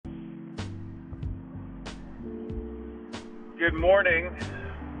Good morning.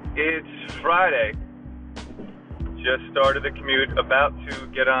 It's Friday. Just started the commute, about to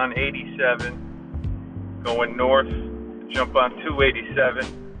get on 87, going north, jump on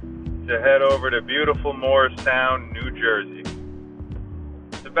 287 to head over to beautiful Morristown, New Jersey.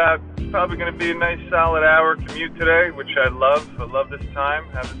 It's probably going to be a nice solid hour commute today, which I love. I love this time,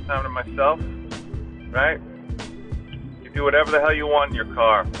 have this time to myself, right? You do whatever the hell you want in your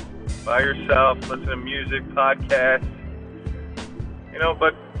car, by yourself, listen to music, podcasts.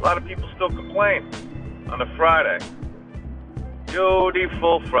 But a lot of people still complain on a Friday.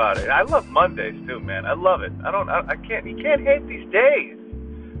 Beautiful Friday. I love Mondays too, man. I love it. You can't hate these days.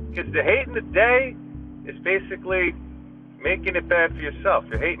 Because the hating the day is basically making it bad for yourself.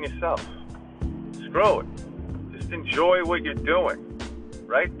 You're hating yourself. Screw it. Just enjoy what you're doing.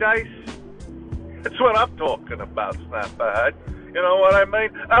 Right, Dice? That's what I'm talking about, Snapperhead. You know what I mean?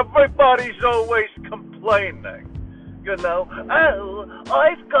 Everybody's always complaining. Oh,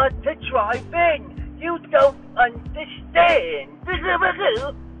 I've got to drive in. You don't understand.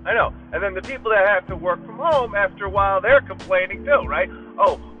 I know. And then the people that have to work from home, after a while, they're complaining too, right?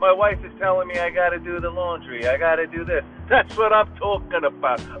 Oh, my wife is telling me I got to do the laundry. I got to do this. That's what I'm talking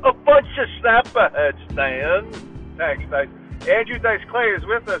about. A bunch of snapperheads, Dan. Thanks, Dice. Andrew Dice Clay is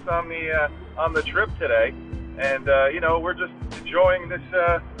with us on the trip today, and we're just enjoying this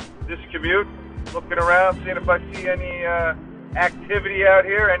commute. Looking around, seeing if I see any activity out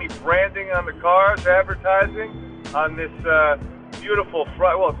here, any branding on the cars, advertising on this beautiful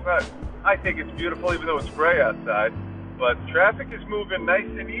Friday. Well, it's not. I think it's beautiful, even though it's gray outside. But traffic is moving nice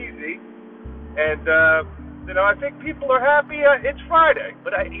and easy, and I think people are happy. It's Friday,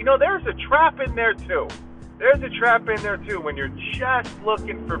 but there's a trap in there too. There's a trap in there too when you're just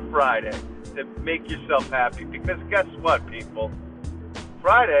looking for Friday to make yourself happy. Because guess what, people?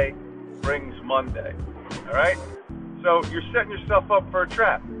 Friday brings Monday, all right? So you're setting yourself up for a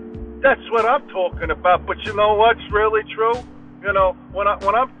trap. That's what I'm talking about. But you know what's really true? When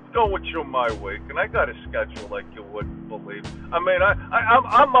I'm going through my week, and I got a schedule like you wouldn't believe. I mean,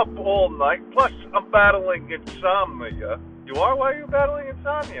 I'm up all night. Plus, I'm battling insomnia. You are? Why are you battling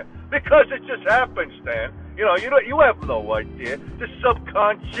insomnia? Because it just happens, Stan. You have no idea. The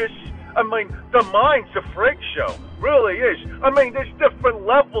subconscious. I mean, the mind's a freak show. Really is. I mean, there's different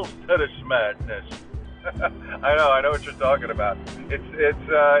levels to this madness. I know what you're talking about.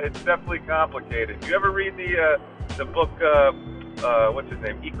 It's definitely complicated. You ever read the book? What's his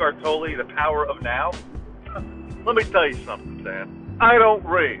name? Eckhart Tolle, The Power of Now. Let me tell you something, Dan. I don't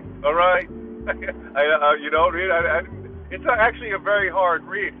read. All right. You don't read. It's actually a very hard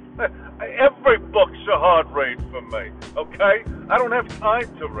read. Every book's a hard read for me, okay? I don't have time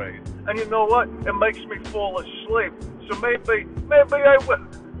to read. And you know what? It makes me fall asleep. So maybe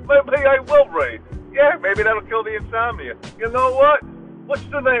I will read. Yeah, maybe that'll kill the insomnia. You know what? What's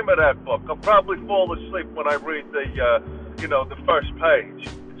the name of that book? I'll probably fall asleep when I read the first page.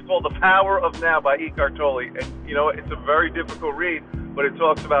 It's called The Power of Now by Eckhart Tolle. And, it's a very difficult read, but it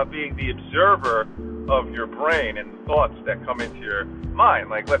talks about being the observer of your brain and the thoughts that come into your mind.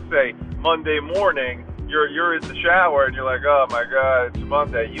 Like, let's say Monday morning, you're in the shower and you're like, oh my God, it's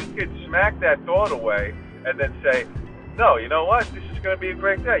Monday. You could smack that thought away and then say, no, you know what? This is going to be a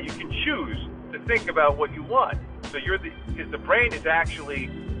great day. You can choose to think about what you want. So because the brain is actually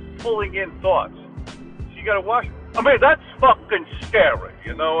pulling in thoughts. So you got to watch. I mean, that's fucking scary.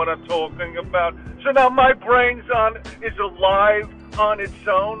 You know what I'm talking about? So now my brain's is alive on its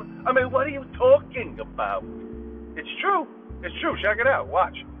own. I mean, what are you talking about? It's true. It's true. Check it out.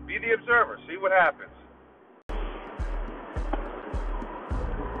 Watch. Be the observer. See what happens.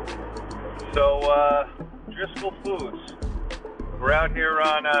 So, Driscoll Foods. We're out here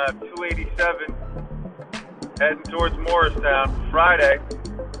on 287, heading towards Morristown. Friday.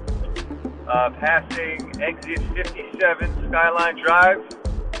 Passing exit 57, Skyline Drive,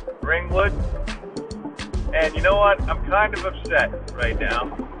 Ringwood. And you know what? I'm kind of upset right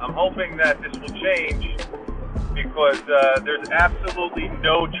now. I'm hoping that this will change because there's absolutely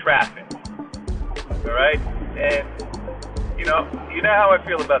no traffic. All right? And you know how I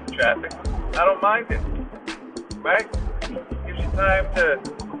feel about the traffic. I don't mind it. Right? Gives you time to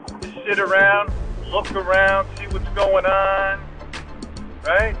sit around, look around, see what's going on.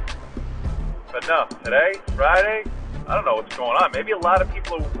 Right? But no, today, Friday, I don't know what's going on. Maybe a lot of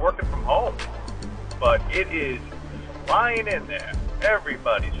people are working from home. But it is flying in there.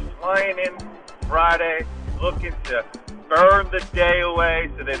 Everybody's flying in Friday, looking to burn the day away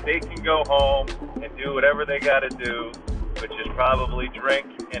so that they can go home and do whatever they got to do, which is probably drink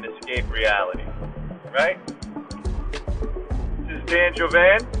and escape reality. Right? This is Dan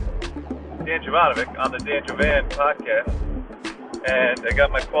Jovan. Dan Jovanovic on the Dan Jovan podcast, and I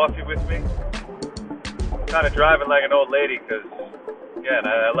got my coffee with me. I'm kind of driving like an old lady because, again,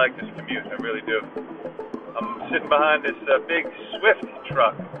 I like this commute. I really do. I'm sitting behind this big Swift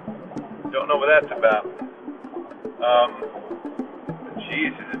truck. Don't know what that's about.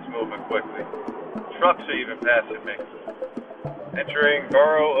 Jesus, it's moving quickly. Trucks are even passing me. Entering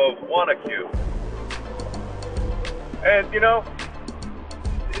borough of Wanacue. And, you know,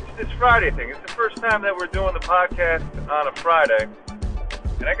 it's this Friday thing. It's the first time that we're doing the podcast on a Friday.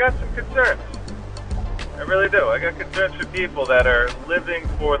 And I got some concerns. I really do. I got concerns for people that are living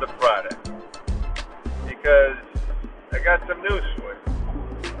for the Friday. Because I got some news for you.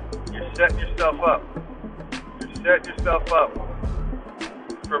 You're setting yourself up. You're setting yourself up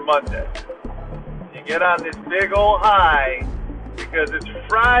for Monday. You get on this big old high because it's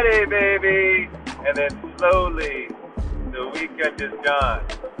Friday, baby. And then slowly the weekend is gone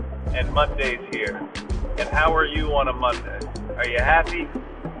and Monday's here. And how are you on a Monday? Are you happy?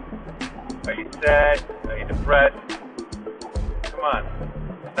 Are you sad? Are you depressed? Come on.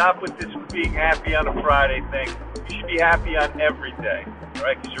 Stop with this being happy on a Friday thing. You should be happy on every day, all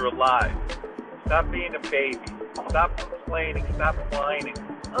right? Because you're alive. Stop being a baby. Stop complaining. Stop whining.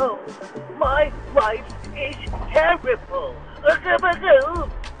 Oh, my life is terrible.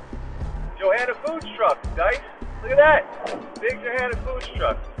 Johanna Foods Truck, Dice. Look at that. Big Johanna Foods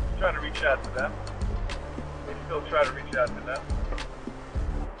Truck. I'm trying to reach out to them. We still try to reach out to them.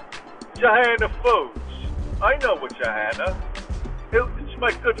 Johanna Foods. I know what Johanna. It's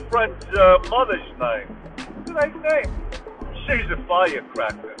my good friend's mother's name. It's a nice name. She's a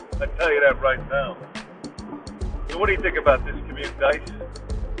firecracker. I tell you that right now. So what do you think about this commute, Dice?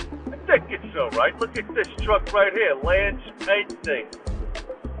 I think it's alright. Look at this truck right here. Lance Painting.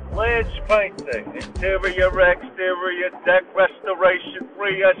 Lance Painting. Interior, exterior, deck restoration,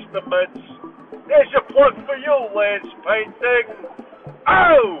 free estimates. There's a plug for you, Lance Painting.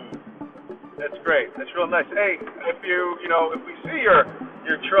 Oh! That's great. That's real nice. Hey, if we see your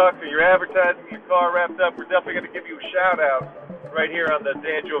truck or your advertising, your car wrapped up, we're definitely going to give you a shout out right here on the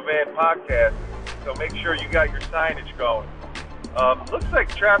Dan Jovan podcast. So make sure you got your signage going. Looks like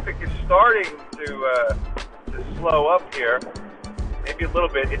traffic is starting to slow up here. Maybe a little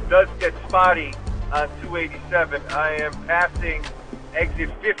bit. It does get spotty on 287. I am passing exit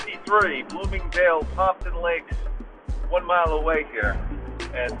 53, Bloomingdale, Pompton Lakes, 1 mile away here.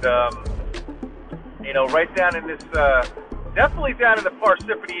 And, right down in this, definitely down in the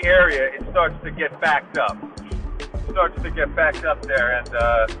Parsippany area, it starts to get backed up. There.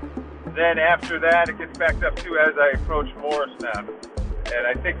 And then after that, it gets backed up too as I approach Morristown. And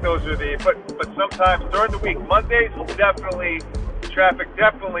I think those are but sometimes during the week, Mondays will traffic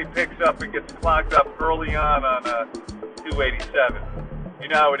definitely picks up and gets clogged up early on 287. You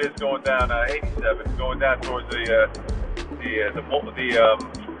know how it is going down 87, going down towards the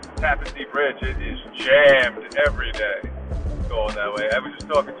Tappan Zee Bridge. It is jammed every day going that way. I was just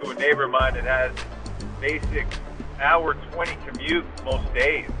talking to a neighbor of mine that has basic hour 20 commute most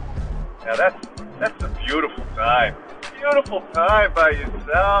days. Now that's a beautiful time. Beautiful time by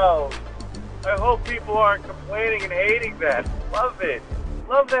yourself. I hope people aren't complaining and hating that. Love it.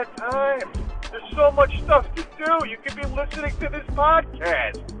 Love that time. There's so much stuff to do. You could be listening to this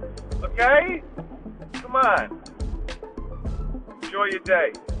podcast. Okay? Come on. Enjoy your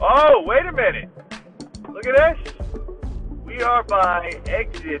day. Oh, wait a minute. Look at this. We are by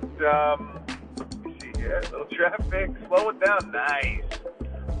exit, let me see here. A little traffic. Slow it down. Nice.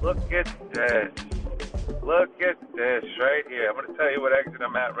 Look at this. Look at this right here. I'm going to tell you what exit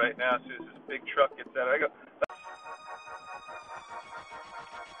I'm at right now as soon as this big truck gets out. I go.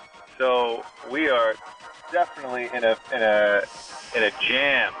 So we are definitely in a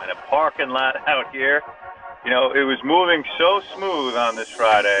jam, in a parking lot out here. It was moving so smooth on this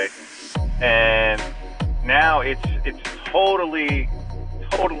Friday, and now it's totally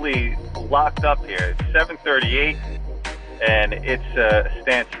locked up here. It's 7:38, and it's a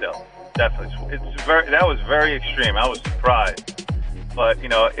standstill. Definitely, that was very extreme. I was surprised, but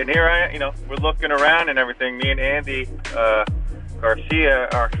and here we're looking around and everything. Me and Andy Garcia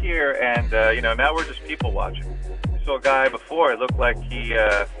are here, and now we're just people watching. I saw a guy before. It looked like he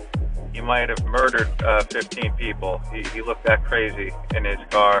might have murdered 15 people. He looked that crazy in his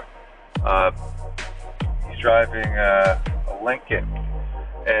car. He's driving a Lincoln,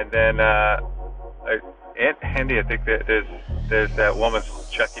 and then Andy, I think that there's that woman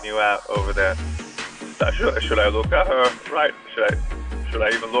checking you out over there. Should I look at her? Right? Should I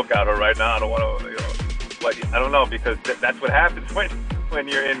even look at her right now? I don't want to. I don't know, because that's what happens when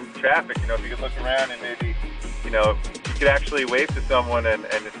you're in traffic. If you look around and maybe you could actually wave to someone and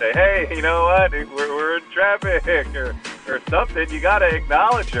say, hey, you know what, we're in traffic or something. You got to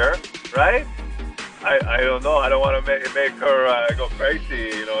acknowledge her, right? I don't know. I don't want to make her go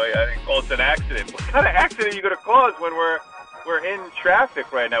crazy. You know, I think cause an accident. What kind of accident are you going to cause when we're in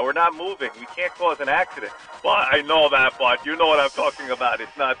traffic right now? We're not moving. We can't cause an accident. Well, I know that, but you know what I'm talking about.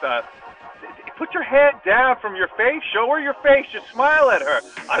 It's not put your head down from your face. Show her your face. Just smile at her.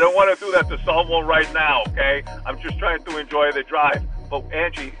 I don't want to do that to someone right now, okay? I'm just trying to enjoy the drive. But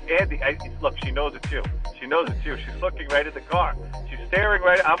Andy, look, she knows it too. She knows it too. She's looking right at the car. She's staring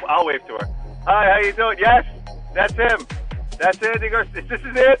right. I'll wave to her. Hi, how you doing? Yes, that's him. That's Andy Garcia. This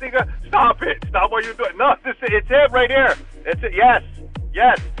is Andy Garcia. Stop it. Stop what you're doing. No, it's him right here. It's it. Yes.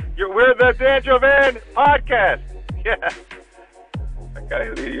 We're the Dan Jovan podcast. Yeah. I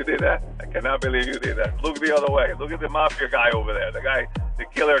can't believe you did that. I cannot believe you did that. Look the other way. Look at the mafia guy over there. The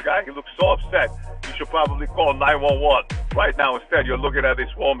killer guy. He looks so upset. You should probably call 911 right now instead. You're looking at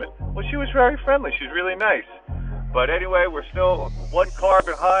this woman. Well, she was very friendly. She's really nice. But anyway, we're still one car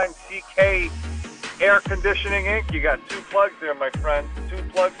behind CK Air Conditioning Inc. You got 2 plugs there, my friend. 2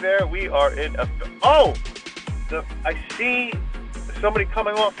 plugs there. We are in a... I see somebody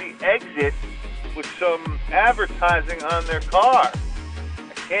coming off the exit with some advertising on their car.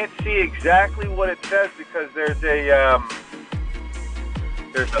 I can't see exactly what it says because there's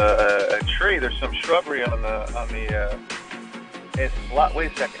a tree. There's some shrubbery on the it's a lot.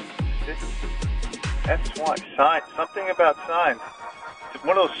 Wait a second. That's one sign. Something about signs. It's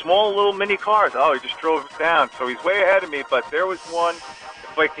one of those small little mini cars. Oh, he just drove down, so he's way ahead of me. But there was one.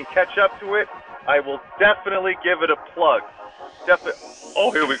 If I can catch up to it, I will definitely give it a plug.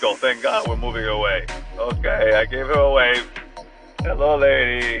 Oh, here we go. Thank God we're moving away. Okay, I gave her a wave. Hello,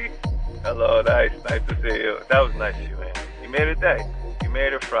 lady. Hello, nice to see you. That was nice of you, man. You made her day. You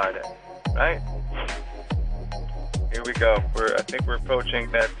made her Friday, right? Here we go. I think we're approaching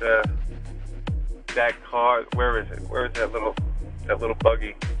that car. Where is it? Where is that little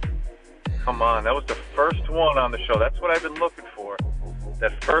buggy? Come on, that was the first one on the show. That's what I've been looking for.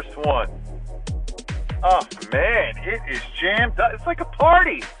 That first one. Oh man, it is jammed up. It's like a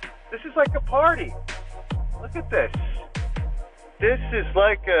party. This is like a party. Look at this. This is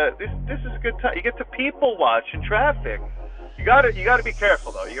like this is a good time. You get to people watch in traffic. You gotta be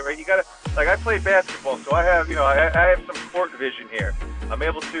careful though. You gotta, like, I play basketball, so I have I have some court vision here. I'm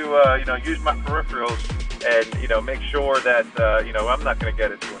able to use my peripherals and make sure that I'm not going to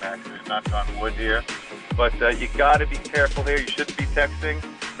get into an accident. Knock on wood here, but you gotta be careful here. You shouldn't be texting.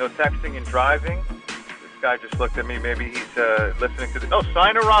 No texting and driving. This guy just looked at me. Maybe he's listening to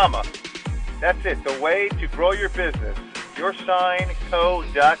Signorama. That's it. The way to grow your business.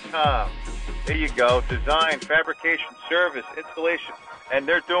 YourSignCo.com. There you go. Design, fabrication, service, installation. And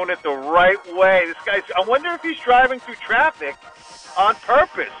they're doing it the right way. This guy's, I wonder if he's driving through traffic on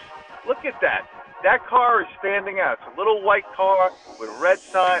purpose. Look at that. That car is standing out. It's a little white car with red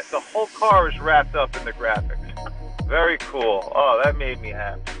signs. The whole car is wrapped up in the graphics. Very cool. Oh, that made me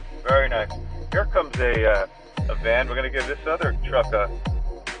happy. Very nice. Here comes a van. We're going to give this other truck a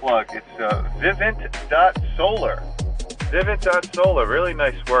plug. It's Vivint.solar. Vivint.solar. Really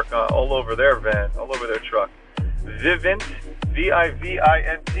nice work all over their van, all over their truck. Vivint,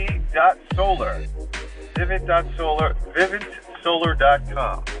 Vivint.solar. Vivint.solar.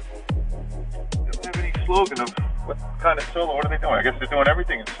 Vivintsolar.com. They don't have any slogan of what kind of solar. What are they doing? I guess they're doing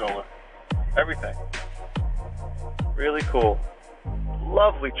everything in solar. Everything. Really cool.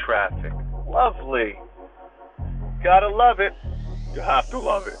 Lovely traffic. Lovely. Gotta love it. You have to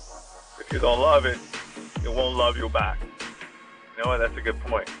love it. If you don't love it, it won't love you back. You know what? That's a good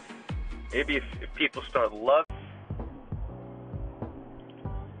point. Maybe if people start loving...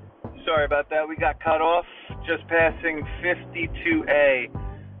 Sorry about that. We got cut off just passing 52A,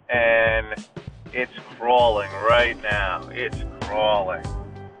 and it's crawling right now. It's crawling.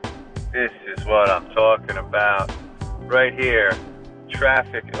 This is what I'm talking about. Right here.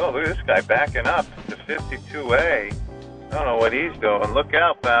 Traffic. Oh, look at this guy backing up to 52A. I don't know what he's doing. Look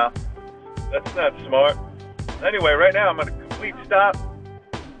out, pal. That's not smart. Anyway, right now I'm at a complete stop.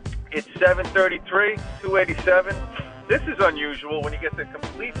 It's 7:33, 287. This is unusual when you get the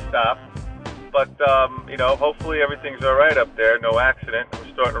complete stop. But, hopefully everything's all right up there. No accident. We're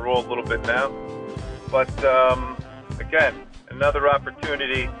starting to roll a little bit now. But, again, another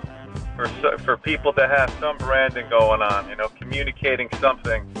opportunity for people to have some branding going on, communicating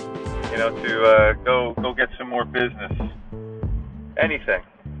something, to go get some more business. Anything.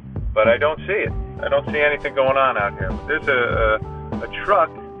 But I don't see it. I don't see anything going on out here. There's a truck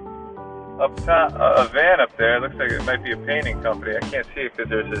up top, a van up there. It looks like it might be a painting company. I can't see it because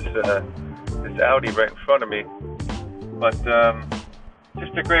there's this Audi right in front of me. But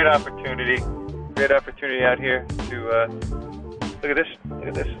just a great opportunity out here to look at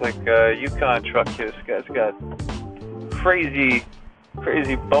this like Yukon truck here. This guy's got crazy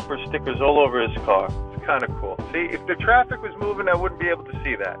bumper stickers all over his car. It's kind of cool. See, if the traffic was moving, I wouldn't be able to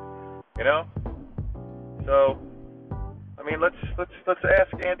see that, you know. So, I mean, let's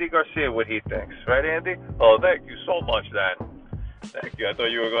ask Andy Garcia what he thinks, right, Andy? Oh, thank you so much, Dan. Thank you. I thought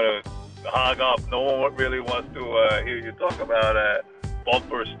you were gonna hog up. No one really wants to hear you talk about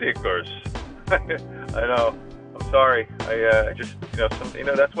bumper stickers. I know. I'm sorry. I just,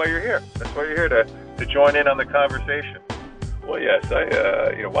 that's why you're here. That's why you're here to join in on the conversation. Well, yes,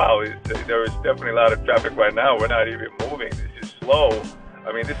 wow, there is definitely a lot of traffic right now. We're not even moving. This is slow.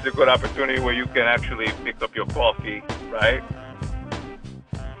 I mean, this is a good opportunity where you can actually pick up your coffee, right?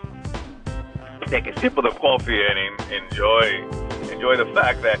 Take a sip of the coffee and enjoy the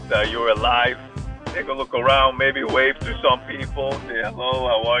fact that you're alive. Take a look around, maybe wave to some people, say hello,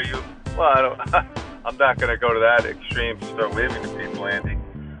 how are you? Well, I'm not going to go to that extreme to start waving to people, Andy.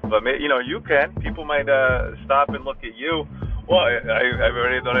 But, you can. People might stop and look at you. Well, I've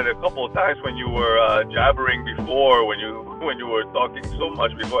already done it a couple of times when you were jabbering before, when you were talking so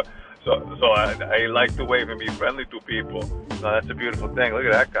much before. So I like to wave and be friendly to people. So that's a beautiful thing. Look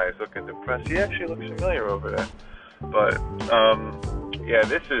at that guy. He's looking depressed. He actually looks familiar over there. But, yeah,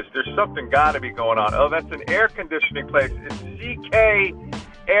 there's something got to be going on. Oh, that's an air conditioning place. It's CK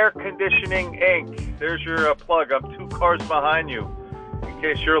Air Conditioning Inc. There's your plug. I'm 2 cars behind you, in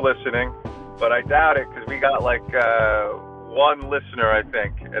case you're listening. But I doubt it, because we got like 1 listener, I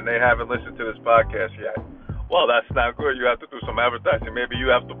think, and they haven't listened to this podcast yet. Well, that's not good. You have to do some advertising. Maybe you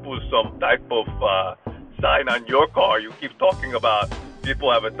have to put some type of sign on your car. You keep talking about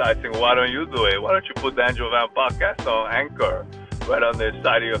people advertising. Why don't you do it? Why don't you put the Angelo Van podcast on Anchor right on the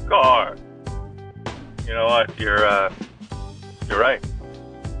side of your car? You know what? You're right. You're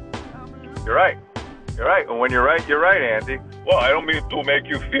right. You're right. And when you're right, Andy. Well, I don't mean to make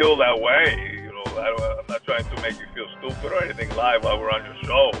you feel that way. I'm not trying to make you feel stupid or anything live while we're on your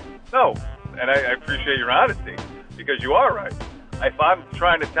show. No. And I appreciate your honesty, because you are right. If I'm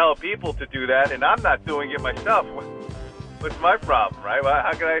trying to tell people to do that and I'm not doing it myself, what's my problem, right? Well,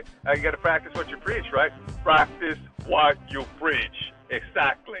 how can I got to practice what you preach, right? Practice what you preach.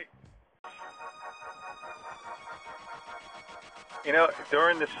 Exactly.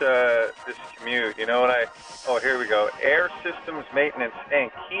 During this commute, here we go. Air Systems Maintenance,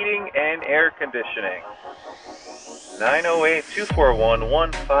 Inc. Heating and Air Conditioning.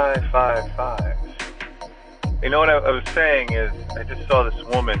 908-241-1555. What I was saying is, I just saw this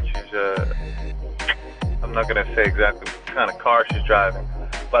woman. She's I'm not going to say exactly what kind of car she's driving,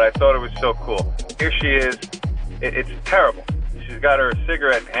 but I thought it was so cool. Here she is. It's terrible. She's got her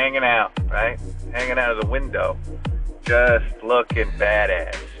cigarette hanging out, right? Hanging out of the window. Just looking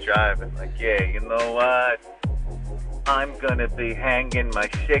badass. Driving like, yeah, you know what? I'm going to be hanging my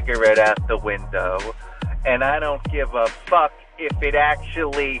cigarette out the window, and I don't give a fuck if it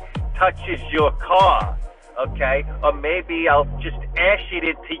actually touches your car, okay? Or maybe I'll just ash it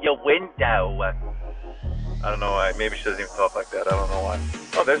into your window. I don't know why. Maybe she doesn't even talk like that. I don't know why.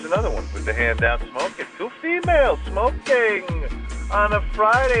 Oh, there's another one with the hand down smoking. 2 females smoking. On a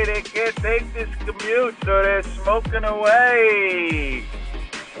Friday, they can't take this commute, so they're smoking away.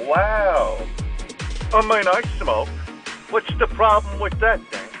 Wow. I mean, I smoke. What's the problem with that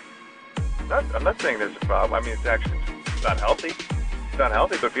thing? I'm not saying there's a problem. I mean, it's not healthy. It's not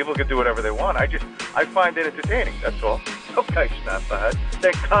healthy, but people can do whatever they want. I find it entertaining, that's all. Okay, Snapperhead.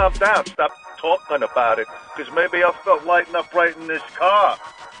 Then calm down. Stop talking about it, because maybe I'll start lighting up right in this car.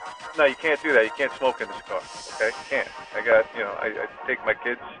 No, you can't do that. You can't smoke in this car, okay? You can't. I take my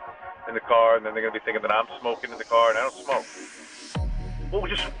kids in the car, and then they're going to be thinking that I'm smoking in the car, and I don't smoke. Well,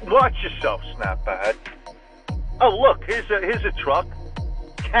 just watch yourself, Snapperhead. Oh, look, here's a truck.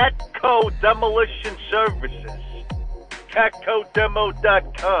 Catco Demolition Services.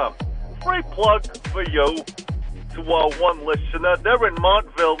 CatcoDemo.com. Free plug for you to our 1 listener. They're in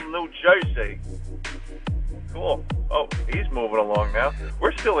Montville, New Jersey. Cool. Oh, he's moving along now.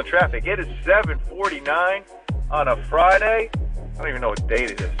 We're still in traffic. It is 7:49 on a Friday. I don't even know what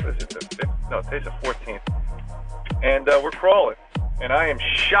date it is. Is it the 5th? No, today's the 14th. And we're crawling. And I am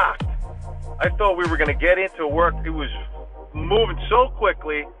shocked. I thought we were going to get into work. It was moving so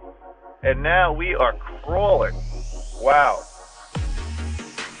quickly. And now we are crawling. Wow.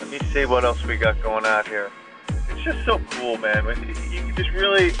 Let me see what else we got going on here. It's just so cool, man. You can just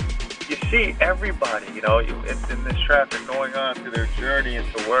really... You see everybody, in this traffic going on through their journey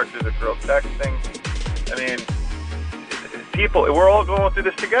into work. There's a girl texting. I mean, people, we're all going through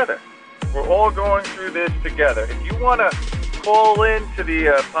this together. We're all going through this together. If you want to call in to the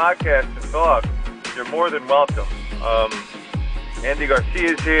podcast and talk, you're more than welcome. Andy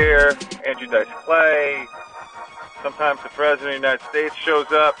Garcia's here, Andrew Dice Clay. Sometimes the President of the United States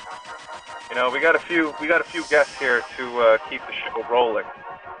shows up. You know, we got a few guests here to keep the show rolling.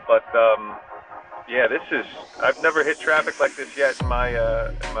 But yeah, I've never hit traffic like this yet in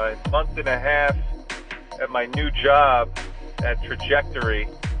my month and a half at my new job at Trajectory.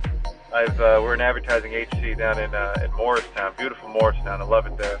 We're an advertising agency down in Morristown, beautiful Morristown. I love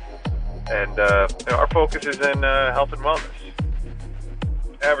it there. And our focus is in health and wellness.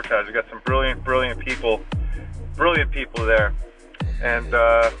 Advertising. We got some brilliant people there. And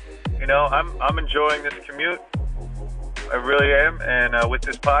you know, I'm enjoying this commute. I really am. And with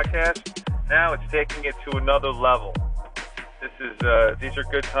this podcast, now it's taking it to another level. These are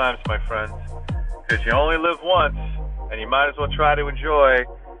good times, my friends, because you only live once, and you might as well try to enjoy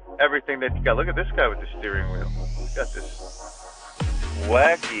everything that you got. Look at this guy with the steering wheel. He's got this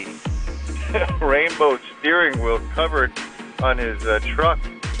wacky rainbow steering wheel covered on his truck.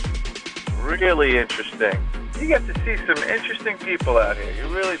 Really interesting. You get to see some interesting people out here. You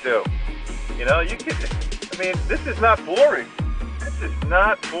really do. You know, this is not boring. This is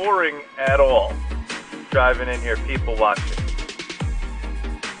not boring at all. Driving in here, people watching.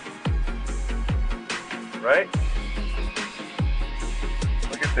 Right?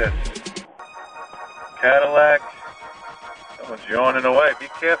 Look at this. Cadillac. Someone's yawning away. Be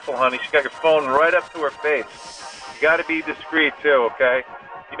careful, honey. She's got your phone right up to her face. You got to be discreet, too, okay?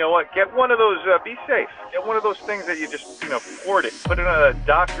 You know what? Get one of those, be safe. Get one of those things that you just, port it. Put it on a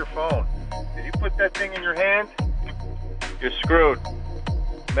doctor phone. If you put that thing in your hand, you're screwed.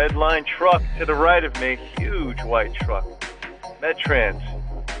 Medline truck to the right of me. Huge white truck. Medtrans.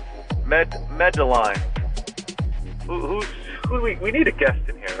 Medline. We need a guest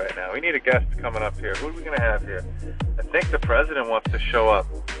in here right now. We need a guest coming up here. Who are we going to have here? I think the president wants to show up.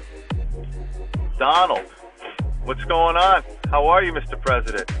 Donald. What's going on? How are you, Mr.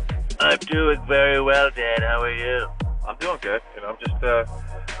 President? I'm doing very well, Dad. How are you? I'm doing good. I'm just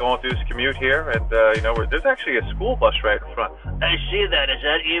going through this commute here, and there's actually a school bus right in front. I see that. Is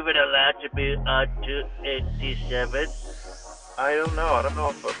that even allowed to be on 287? I don't know. I don't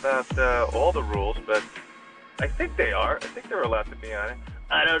know about all the rules, but I think they are. I think they're allowed to be on it.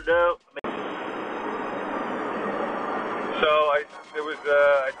 I don't know. So I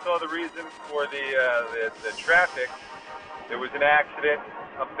saw the reason for the traffic. There was an accident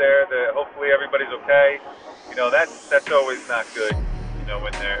up there. Hopefully everybody's okay. That's always not good.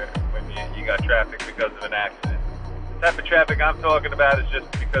 When you got traffic because of an accident. The type of traffic I'm talking about is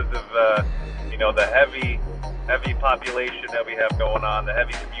just because of the heavy population that we have going on, the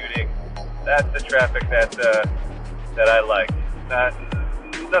heavy commuting. That's the traffic that I like.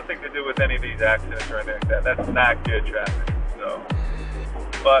 Nothing to do with any of these accidents or anything like that. That's not good traffic. So,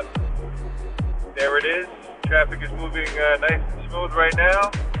 but there it is. Traffic is moving nice and smooth right now.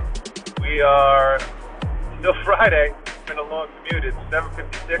 We are still Friday. It's been a long commute. It's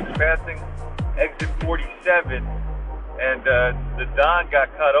 7:56, passing exit 47, and the Don got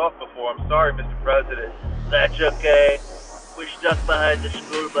cut off before. I'm sorry, Mr. President. That's okay. We're stuck behind the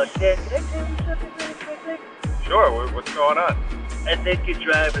school bus. Dad, can I tell you something really quickly? Sure. What's going on? I think you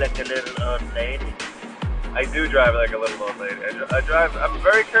drive like a little old lady. I do drive like a little old lady. I'm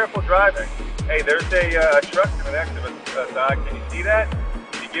very careful driving. Hey, there's a truck to the next of us, Don. Can you see that?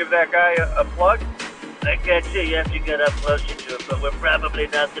 Can you give that guy a plug? I can't see. You have to get up closer to it, but we're probably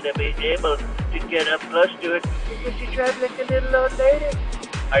not going to be able to get up close to it because you drive like a little old lady.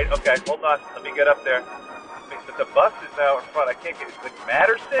 Okay, hold on. Let me get up there. The bus is now in front. I can't get it. It's like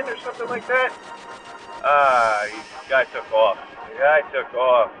Matterson or something like that. The guy took off.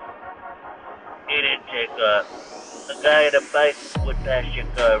 He didn't take off. A guy on a bike would pass your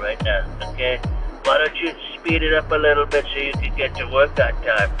car right now, okay? Why don't you speed it up a little bit so you can get to work on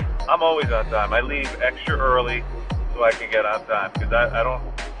time? I'm always on time. I leave extra early so I can get on time because I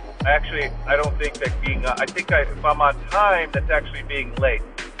don't think that being, if I'm on time, that's actually being late.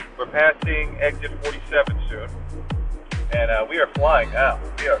 We're passing exit 47 soon, and we are flying now.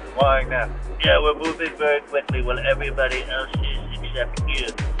 Yeah, we're moving very quickly while everybody else is except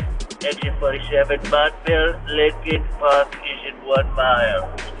you. Exit 47, Montville, Lincoln Park is in 1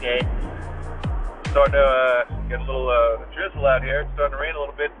 mile, okay? Starting to get a little drizzle out here. It's starting to rain a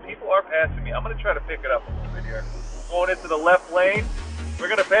little bit. People are passing me. I'm going to try to pick it up a little bit here. Going into the left lane. We're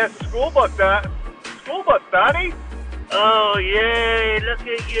going to pass the school bus, Donnie. Oh, yay, look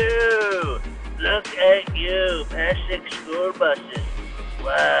at you. Look at you, passing school buses.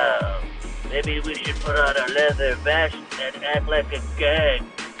 Wow. Maybe we should put on a leather vest and act like a gang.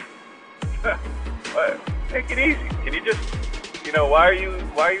 Take it easy. Can you just, why are you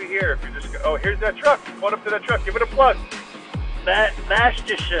here? If you're just, oh, here's that truck. Going up to that truck. Give it a plug.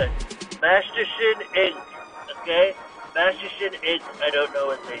 Masterson Inc. Okay? Masterson Inc. I don't know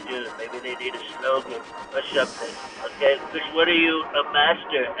what they do. Maybe they need a slogan or something. Okay? Because what are you a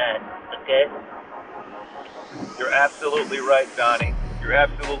master at? Okay? You're absolutely right, Donnie. You're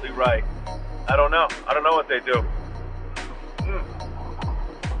absolutely right. I don't know. I don't know what they do.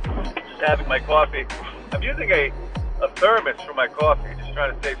 Just having my coffee. I'm using a thermos for my coffee, just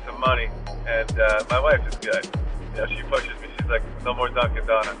trying to save some money. And my wife is good. She pushes me. She's like, no more Dunkin'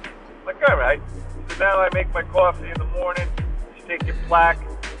 Donuts. I'm like, all right. So now I make my coffee in the morning. Just take it black.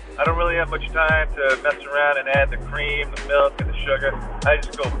 I don't really have much time to mess around and add the cream, the milk, and the sugar. I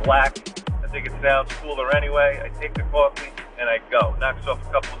just go black. I think it sounds cooler anyway. I take the coffee and I go. Knocks off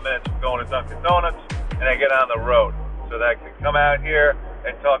a couple of minutes from going to Dunkin' Donuts, and I get on the road so that I can come out here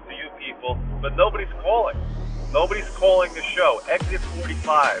and talk to you people. But nobody's calling. Nobody's calling the show. Exit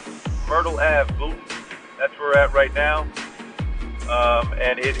 45, Myrtle Ave, Boonton. That's where we're at right now.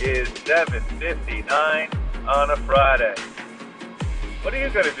 And it is 7:59 on a Friday. What are you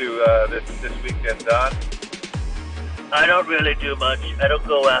going to do this weekend, Don? I don't really do much. I don't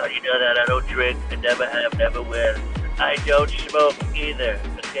go out, you know that. I don't drink. I never have, never will. I don't smoke either,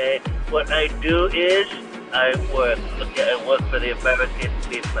 okay? What I do is I work, okay? I work for the American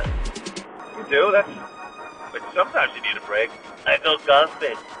people. You do? But sometimes you need a break. I go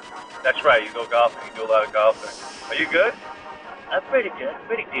golfing. That's right, you go golfing. You do a lot of golfing. Are you good? I'm pretty good,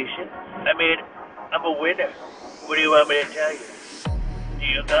 pretty decent. I mean, I'm a winner. What do you want me to tell you? Do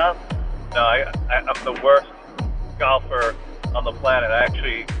you golf? No, I'm the worst golfer on the planet. I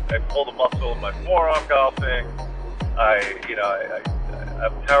pulled a muscle in my forearm golfing. I'm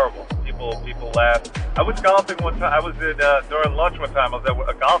terrible. People laugh. I was golfing one time. I was during lunch one time. I was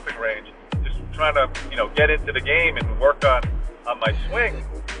at a golfing range, just trying to get into the game and work on my swing.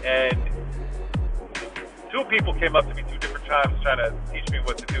 And two people came up to me two different times trying to teach me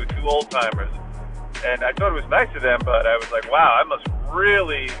what to do. Two old timers. And I thought it was nice of them, but I was like, wow, I must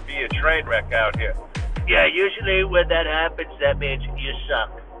really be a train wreck out here. Yeah, usually when that happens, that means you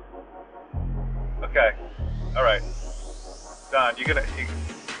suck. Okay. All right. Don,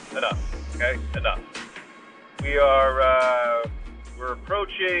 enough. Okay? Enough. We're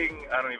approaching, I don't even